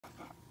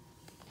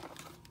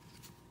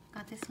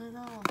this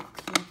little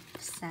clip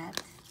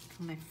set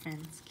from my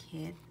friend's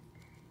kid,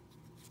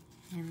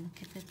 and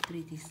look at the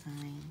pretty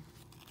design.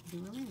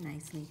 They're really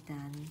nicely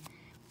done.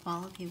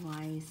 Quality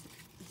wise,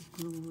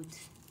 the glued,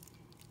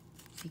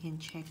 you can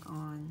check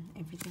on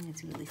everything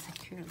is really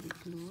securely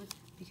glued,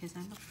 because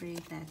I'm afraid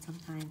that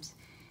sometimes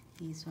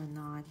these are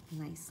not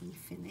nicely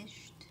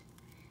finished.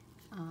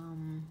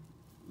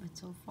 But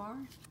so far,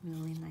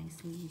 really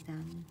nicely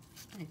done.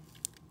 I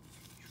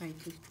tried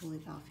to pull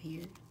it off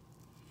here.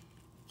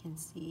 You can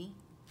see,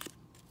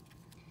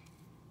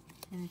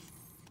 and it's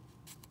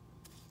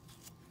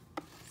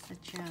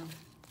such a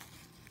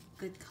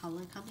good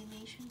color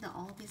combination. The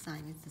all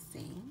design is the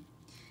same,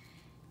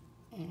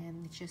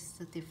 and it's just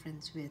the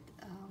difference with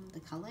the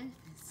color.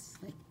 It's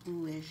like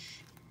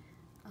bluish,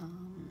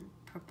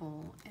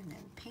 purple, and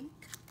then pink.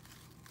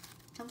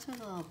 Comes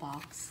with a little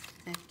box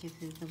that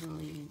gives it a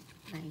really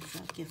nice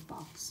gift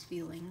box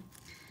feeling,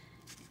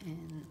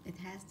 and it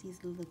has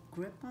these little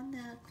grip on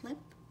the clip.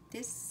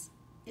 This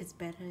is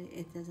better.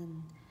 It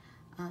doesn't,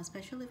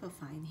 especially for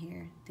fine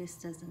hair, this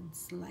doesn't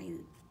slide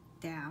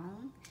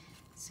down,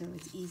 so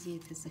it's easier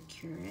to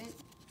secure it.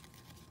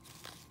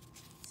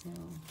 So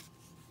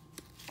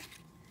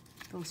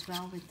goes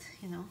well with,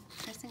 you know,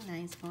 dressing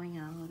nice, going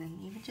out,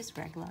 and even just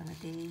regular on a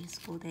day,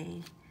 school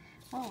day.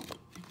 Oh,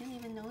 I didn't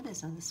even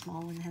notice on the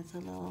small one has a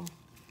little,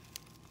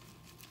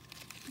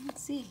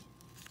 let's see,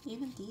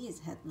 even these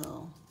had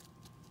little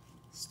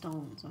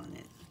stones on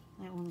it.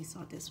 I only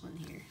saw this one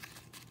here,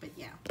 but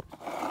yeah.